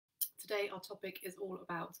today our topic is all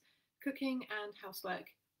about cooking and housework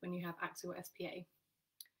when you have Axial SpA.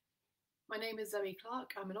 My name is Zoe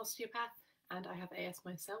Clark, I'm an osteopath and I have AS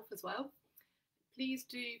myself as well. Please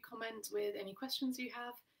do comment with any questions you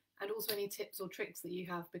have and also any tips or tricks that you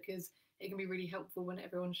have, because it can be really helpful when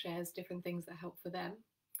everyone shares different things that help for them.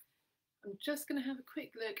 I'm just going to have a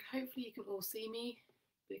quick look. Hopefully you can all see me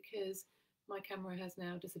because my camera has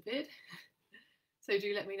now disappeared. So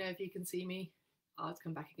do let me know if you can see me. Oh, it's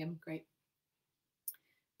come back again, great.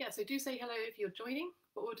 Yeah, so do say hello if you're joining.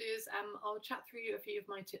 What we'll do is I'll chat through a few of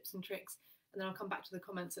my tips and tricks, and then I'll come back to the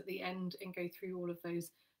comments at the end and go through all of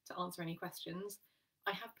those to answer any questions.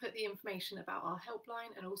 I have put the information about our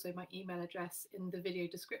helpline and also my email address in the video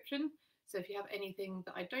description. So if you have anything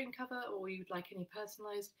that I don't cover or you'd like any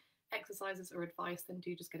personalised exercises or advice, then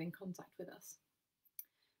do just get in contact with us.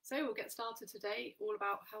 So we'll get started today all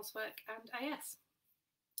about housework and AS.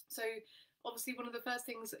 So obviously one of the first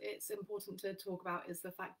things it's important to talk about is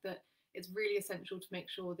the fact that it's really essential to make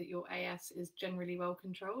sure that your AS is generally well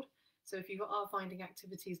controlled. So if you are finding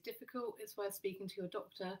activities difficult, it's worth speaking to your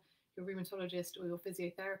doctor, your rheumatologist or your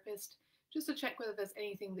physiotherapist, just to check whether there's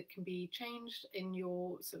anything that can be changed in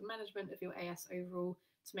your sort of management of your AS overall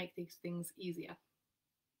to make these things easier.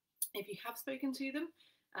 If you have spoken to them,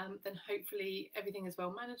 then hopefully everything is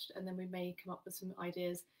well managed, and then we may come up with some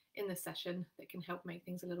ideas in this session that can help make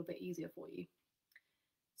things a little bit easier for you.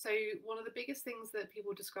 So one of the biggest things that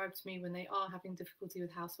people describe to me when they are having difficulty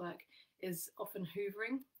with housework is often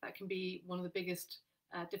hoovering. That can be one of the biggest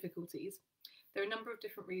difficulties. There are a number of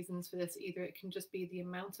different reasons for this. Either it can just be the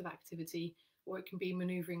amount of activity, or it can be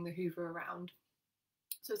manoeuvring the hoover around.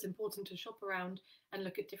 So it's important to shop around and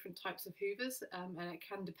look at different types of hoovers, and it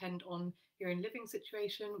can depend on your own living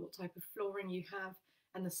situation, what type of flooring you have,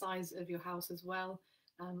 and the size of your house as well.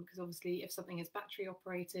 Because obviously if something is battery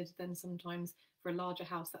operated, then sometimes for a larger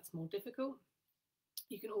house that's more difficult.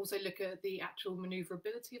 You can also look at the actual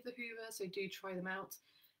manoeuvrability of the hoover, so do try them out.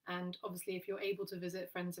 And obviously if you're able to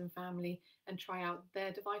visit friends and family and try out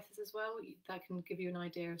their devices as well, that can give you an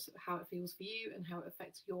idea of sort of how it feels for you and how it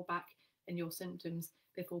affects your back and your symptoms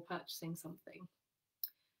before purchasing something.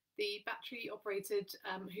 The battery operated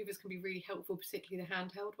hoovers can be really helpful, particularly the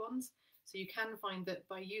handheld ones. So you can find that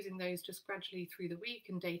by using those just gradually through the week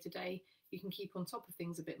and day to day, you can keep on top of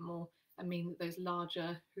things a bit more and mean that those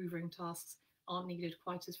larger hoovering tasks aren't needed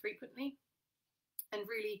quite as frequently. And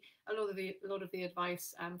really, a lot of the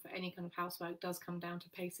advice for any kind of housework does come down to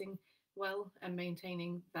pacing well and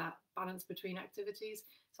maintaining that balance between activities.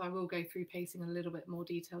 So I will go through pacing in a little bit more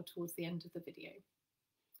detail towards the end of the video.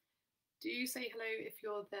 Do say hello if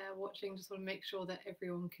you're there watching. Just want to make sure that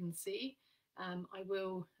everyone can see. I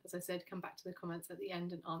will, as I said, come back to the comments at the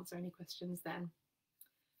end and answer any questions then.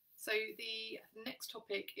 So the next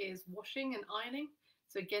topic is washing and ironing.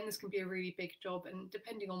 So again, this can be a really big job, and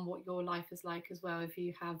depending on what your life is like as well, if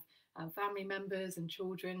you have family members and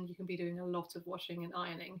children, you can be doing a lot of washing and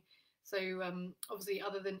ironing. So obviously,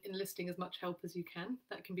 other than enlisting as much help as you can,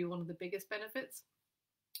 that can be one of the biggest benefits.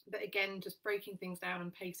 But again, just breaking things down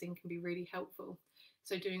and pacing can be really helpful.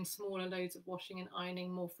 So doing smaller loads of washing and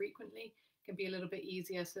ironing more frequently can be a little bit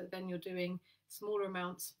easier, so that then you're doing smaller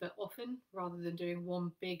amounts but often, rather than doing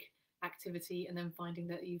one big activity and then finding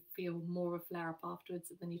that you feel more of a flare up afterwards,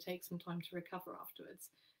 and then you take some time to recover afterwards.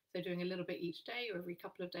 So doing a little bit each day or every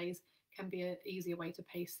couple of days can be an easier way to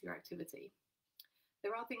pace your activity.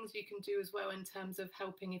 There are things you can do as well in terms of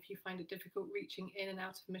helping if you find it difficult reaching in and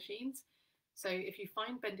out of machines. So if you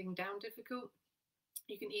find bending down difficult,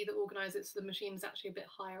 you can either organise it so the machine is actually a bit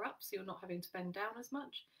higher up, so you're not having to bend down as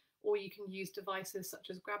much, or you can use devices such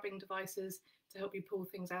as grabbing devices to help you pull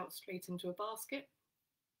things out straight into a basket.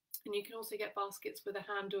 And you can also get baskets with a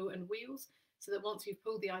handle and wheels, so that once you've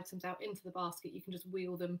pulled the items out into the basket, you can just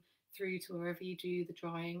wheel them through to wherever you do the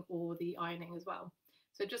drying or the ironing as well.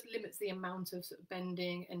 So it just limits the amount of, sort of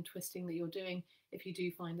bending and twisting that you're doing if you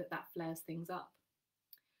do find that that flares things up.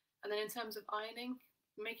 And then in terms of ironing,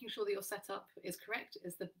 making sure that your setup is correct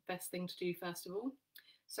is the best thing to do first of all.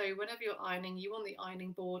 So whenever you're ironing, you want the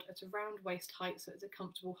ironing board at around waist height, so it's a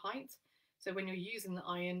comfortable height. So when you're using the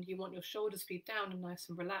iron, you want your shoulders to be down and nice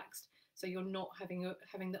and relaxed, so you're not having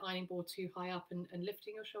the ironing board too high up and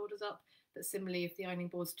lifting your shoulders up. But similarly, if the ironing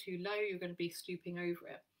board's too low, you're going to be stooping over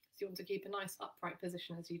it. So you want to keep a nice upright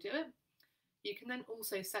position as you do it. You can then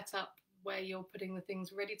also set up where you're putting the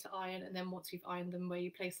things ready to iron, and then once you've ironed them, where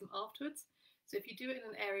you place them afterwards. So if you do it in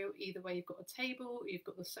an area either where you've got a table or you've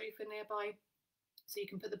got the sofa nearby, so you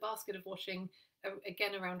can put the basket of washing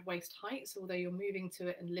again around waist height, so although you're moving to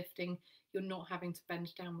it and lifting, you're not having to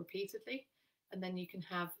bend down repeatedly. And then you can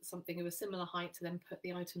have something of a similar height to then put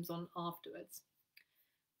the items on afterwards.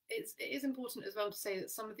 it is important as well to say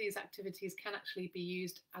that some of these activities can actually be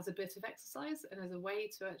used as a bit of exercise and as a way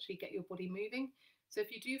to actually get your body moving. So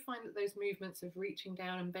if you do find that those movements of reaching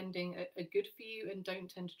down and bending are good for you and don't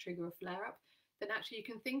tend to trigger a flare-up, then actually you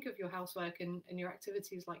can think of your housework and your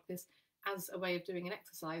activities like this as a way of doing an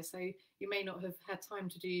exercise. So you may not have had time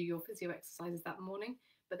to do your physio exercises that morning,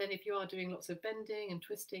 but then if you are doing lots of bending and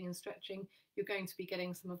twisting and stretching, you're going to be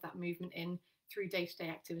getting some of that movement in through day-to-day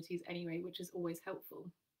activities anyway, which is always helpful.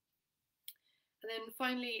 And then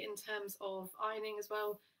finally, in terms of ironing as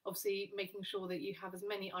well, obviously making sure that you have as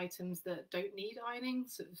many items that don't need ironing,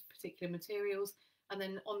 sort of particular materials, and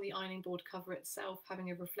then on the ironing board cover itself, having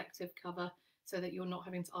a reflective cover so that you're not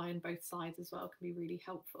having to iron both sides as well can be really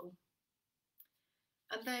helpful.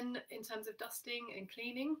 And then in terms of dusting and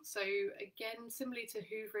cleaning, so again, similarly to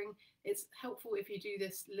hoovering, it's helpful if you do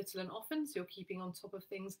this little and often, so you're keeping on top of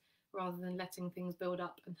things rather than letting things build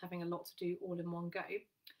up and having a lot to do all in one go.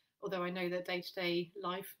 Although I know that day-to-day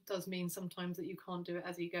life does mean sometimes that you can't do it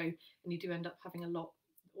as you go and you do end up having a lot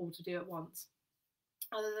all to do at once.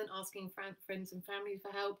 Other than asking friends and family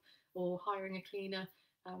for help or hiring a cleaner,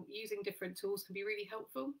 using different tools can be really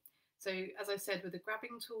helpful. So as I said, with a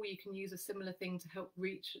grabbing tool, you can use a similar thing to help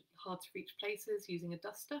reach hard to reach places using a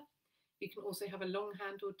duster. You can also have a long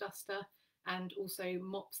handled duster and also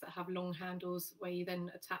mops that have long handles where you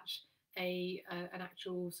then attach an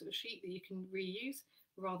actual sort of sheet that you can reuse,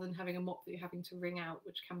 rather than having a mop that you're having to wring out,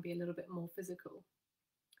 which can be a little bit more physical.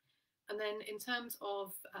 And then in terms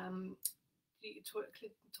of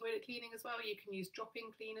toilet cleaning as well, you can use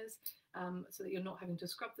drop-in cleaners so that you're not having to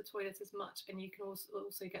scrub the toilet as much, and you can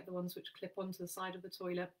also get the ones which clip onto the side of the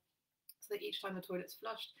toilet so that each time the toilet's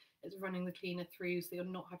flushed, it's running the cleaner through so you're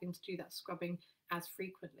not having to do that scrubbing as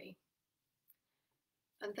frequently.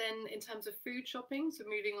 And then in terms of food shopping, so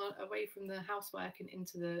moving on away from the housework and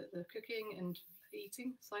into the cooking and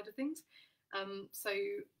eating side of things. So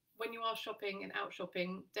when you are shopping and out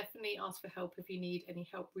shopping, definitely ask for help if you need any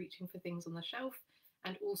help reaching for things on the shelf.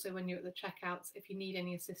 And also when you're at the checkouts, if you need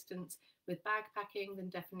any assistance with bag packing, then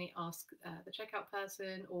definitely ask the checkout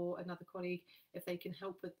person or another colleague if they can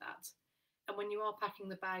help with that. And when you are packing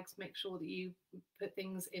the bags, make sure that you put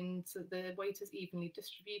things in so the weight is evenly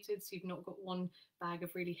distributed, so you've not got one bag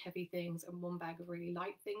of really heavy things and one bag of really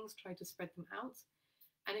light things. Try to spread them out.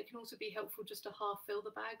 And it can also be helpful just to half fill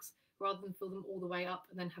the bags rather than fill them all the way up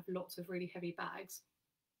and then have lots of really heavy bags.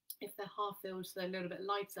 If they're half filled, so they're a little bit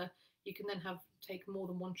lighter, you can then take more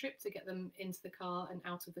than one trip to get them into the car and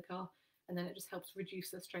out of the car, and then it just helps reduce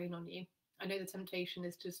the strain on you. I know the temptation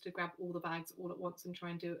is just to grab all the bags all at once and try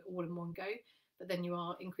and do it all in one go, but then you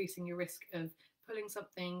are increasing your risk of pulling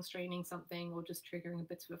something, straining something, or just triggering a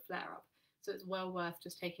bit of a flare-up. So it's well worth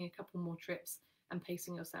just taking a couple more trips and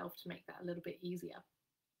pacing yourself to make that a little bit easier.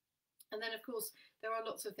 And then, of course, there are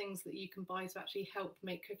lots of things that you can buy to actually help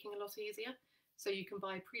make cooking a lot easier. So you can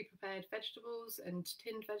buy pre-prepared vegetables and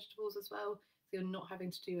tinned vegetables as well, so you're not having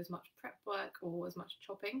to do as much prep work or as much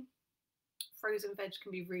chopping. Frozen veg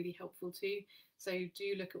can be really helpful too, so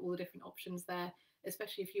do look at all the different options there,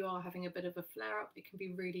 especially if you are having a bit of a flare-up. It can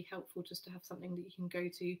be really helpful just to have something that you can go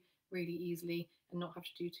to really easily and not have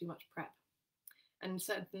to do too much prep. And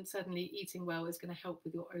certainly eating well is going to help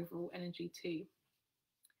with your overall energy too.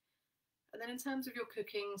 And then in terms of your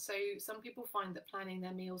cooking, so some people find that planning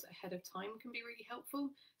their meals ahead of time can be really helpful.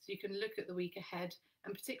 So you can look at the week ahead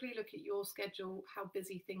and particularly look at your schedule, how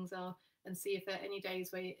busy things are, and see if there are any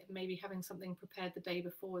days where maybe having something prepared the day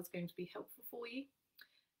before is going to be helpful for you.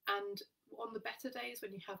 And on the better days,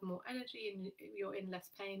 when you have more energy and you're in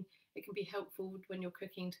less pain, it can be helpful when you're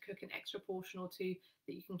cooking to cook an extra portion or two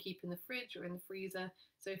that you can keep in the fridge or in the freezer.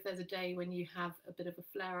 So if there's a day when you have a bit of a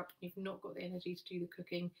flare-up and you've not got the energy to do the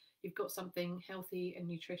cooking, you've got something healthy and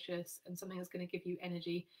nutritious and something that's going to give you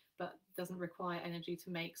energy but doesn't require energy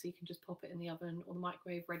to make, so you can just pop it in the oven or the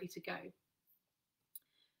microwave ready to go.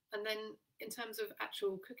 And then in terms of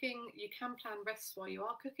actual cooking, you can plan rests while you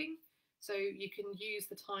are cooking. So you can use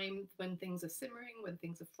the time when things are simmering, when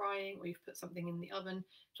things are frying, or you've put something in the oven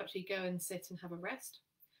to actually go and sit and have a rest.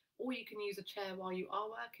 Or you can use a chair while you are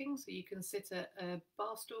working, so you can sit at a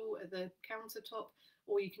bar stool at the countertop,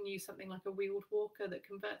 or you can use something like a wheeled walker that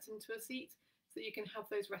converts into a seat, so that you can have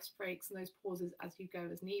those rest breaks and those pauses as you go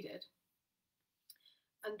as needed.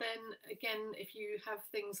 And then again, if you have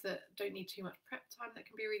things that don't need too much prep time, that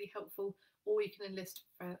can be really helpful, or you can enlist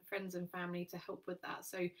friends and family to help with that.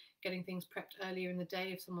 So getting things prepped earlier in the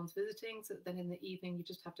day if someone's visiting, so that then in the evening you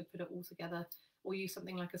just have to put it all together, or use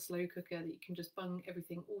something like a slow cooker that you can just bung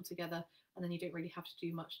everything all together and then you don't really have to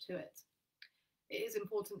do much to it. It is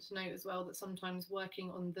important to note as well that sometimes working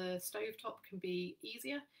on the stovetop can be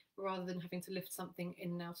easier rather than having to lift something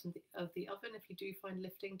in and out of the oven if you do find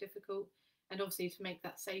lifting difficult. And obviously, to make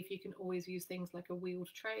that safe, you can always use things like a wheeled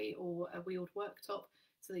tray or a wheeled worktop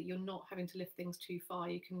so that you're not having to lift things too far.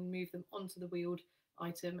 You can move them onto the wheeled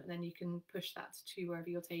item and then you can push that to wherever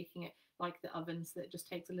you're taking it, like the oven, so that it just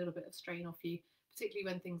takes a little bit of strain off you,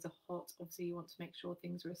 particularly when things are hot. Obviously, you want to make sure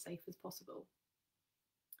things are as safe as possible.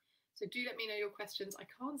 So do let me know your questions. I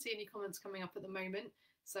can't see any comments coming up at the moment,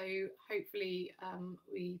 so hopefully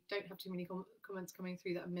we don't have too many comments coming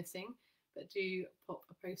through that I'm missing, but do pop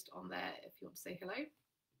a post on there if you want to say hello.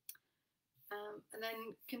 And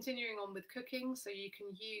then continuing on with cooking, so you can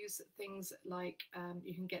use things like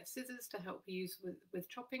you can get scissors to help you use with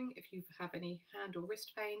chopping if you have any hand or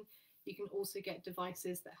wrist pain. You can also get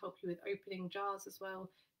devices that help you with opening jars as well,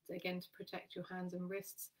 again to protect your hands and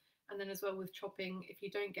wrists. And then as well with chopping, if you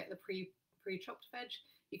don't get the pre-chopped veg,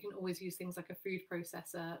 you can always use things like a food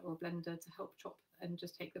processor or a blender to help chop and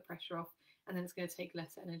just take the pressure off, and then it's going to take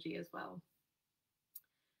less energy as well.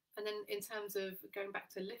 And then in terms of going back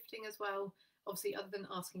to lifting as well, obviously other than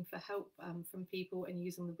asking for help from people and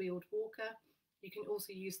using the wheeled walker, you can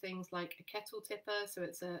also use things like a kettle tipper. So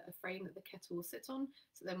it's a frame that the kettle will sit on.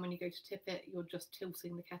 So then when you go to tip it, you're just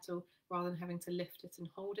tilting the kettle rather than having to lift it and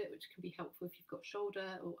hold it, which can be helpful if you've got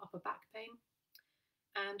shoulder or upper back pain.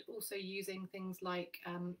 And also using things like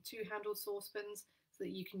two-handled saucepans so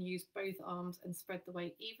that you can use both arms and spread the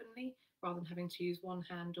weight evenly rather than having to use one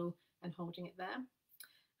handle and holding it there.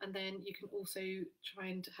 And then you can also try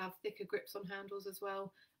and have thicker grips on handles as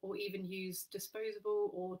well, or even use disposable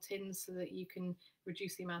or tins so that you can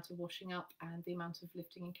reduce the amount of washing up and the amount of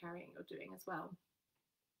lifting and carrying you're doing as well.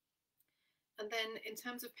 And then in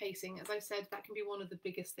terms of pacing, as I said, that can be one of the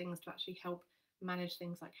biggest things to actually help manage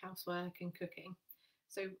things like housework and cooking.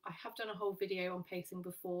 So I have done a whole video on pacing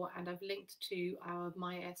before, and I've linked to our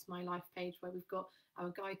AS My Life page where we've got our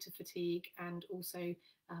guide to fatigue and also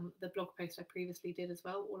the blog post I previously did as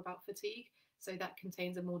well, all about fatigue. So that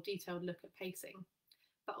contains a more detailed look at pacing.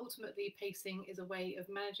 But ultimately, pacing is a way of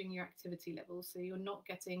managing your activity levels, so you're not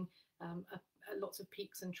getting lots of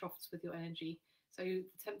peaks and troughs with your energy. So the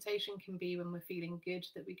temptation can be when we're feeling good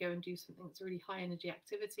that we go and do something that's a really high energy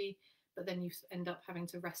activity, but then you end up having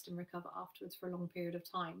to rest and recover afterwards for a long period of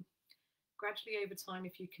time. Gradually over time,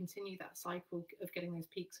 if you continue that cycle of getting those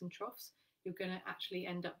peaks and troughs, you're going to actually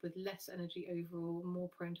end up with less energy overall, more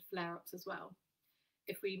prone to flare-ups as well.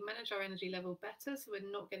 If we manage our energy level better, so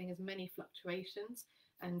we're not getting as many fluctuations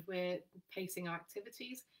and we're pacing our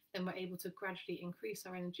activities, then we're able to gradually increase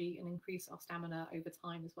our energy and increase our stamina over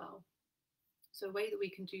time as well. So a way that we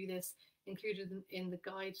can do this, included in the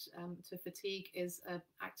guide to fatigue, is an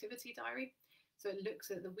activity diary. So it looks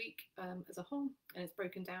at the week as a whole, and it's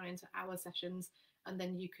broken down into hour sessions, and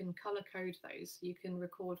then you can color code those. You can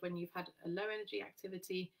record when you've had a low energy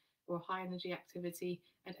activity or a high energy activity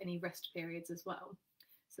and any rest periods as well.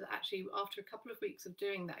 So that actually after a couple of weeks of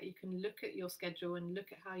doing that, you can look at your schedule and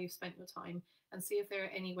look at how you've spent your time and see if there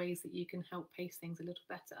are any ways that you can help pace things a little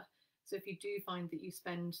better. So if you do find that you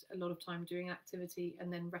spend a lot of time doing an activity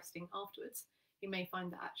and then resting afterwards, you may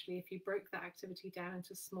find that actually if you broke that activity down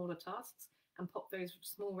into smaller tasks and pop those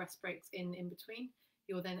small rest breaks in between,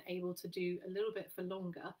 you're then able to do a little bit for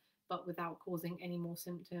longer, but without causing any more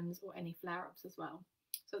symptoms or any flare-ups as well.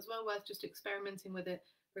 So it's well worth just experimenting with it,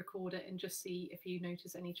 record it, and just see if you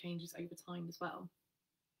notice any changes over time as well.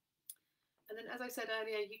 And then, as I said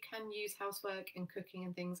earlier, you can use housework and cooking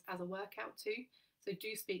and things as a workout too. So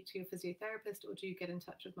do speak to your physiotherapist or do get in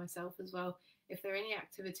touch with myself as well if there are any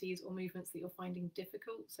activities or movements that you're finding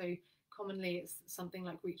difficult. So commonly it's something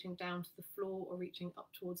like reaching down to the floor or reaching up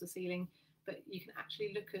towards the ceiling, but you can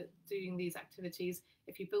actually look at doing these activities.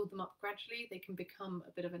 If you build them up gradually, they can become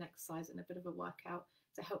a bit of an exercise and a bit of a workout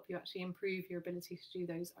to help you actually improve your ability to do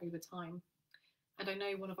those over time. And I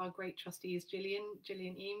know one of our great trustees, Gillian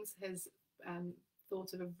Eames, has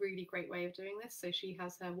thought of a really great way of doing this. So she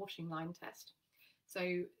has her washing line test.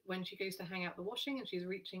 So when she goes to hang out the washing and she's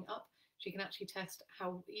reaching up, she can actually test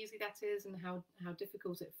how easy that is and how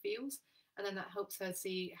difficult it feels. And then that helps her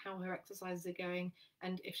see how her exercises are going.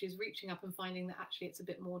 And if she's reaching up and finding that actually it's a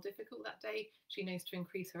bit more difficult that day, she knows to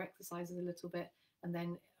increase her exercises a little bit. And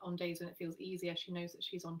then on days when it feels easier, she knows that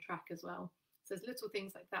she's on track as well. So there's little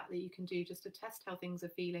things like that that you can do just to test how things are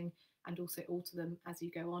feeling and also alter them as you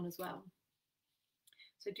go on as well.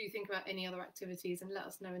 So do think about any other activities and let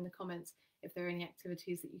us know in the comments if there are any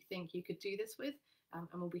activities that you think you could do this with, and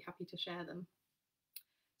we'll be happy to share them.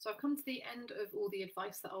 So I've come to the end of all the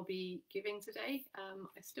advice that I'll be giving today.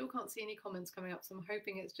 I still can't see any comments coming up, so I'm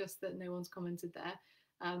hoping it's just that no one's commented there.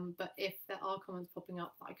 But if there are comments popping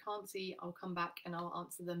up that I can't see, I'll come back and I'll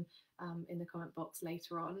answer them in the comment box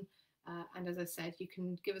later on. And as I said, you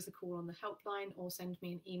can give us a call on the helpline or send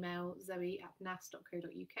me an email,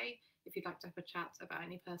 zoe@nass.co.uk, if you'd like to have a chat about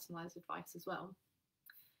any personalised advice as well.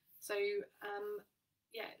 So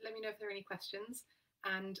yeah, let me know if there are any questions.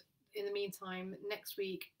 And in the meantime, next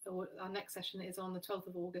week, or our next session is on the 12th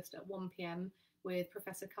of August at 1 p.m. with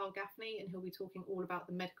Professor Carl Gaffney, and he'll be talking all about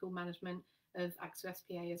the medical management of Axial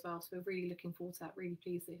SpA as well. So we're really looking forward to that, really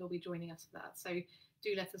pleased that he'll be joining us for that. So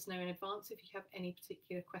do let us know in advance if you have any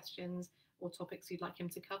particular questions or topics you'd like him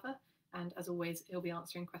to cover. And as always, he'll be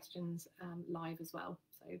answering questions live as well.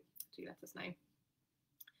 So do let us know.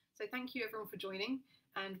 So thank you everyone for joining,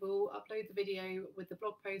 and we'll upload the video with the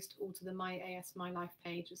blog post all to the My AS My Life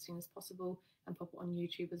page as soon as possible and pop it on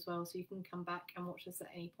YouTube as well, so you can come back and watch us at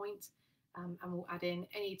any point. And we'll add in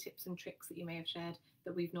any tips and tricks that you may have shared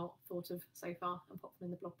that we've not thought of so far and pop them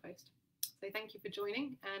in the blog post. So thank you for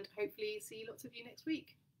joining, and hopefully see lots of you next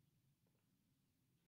week.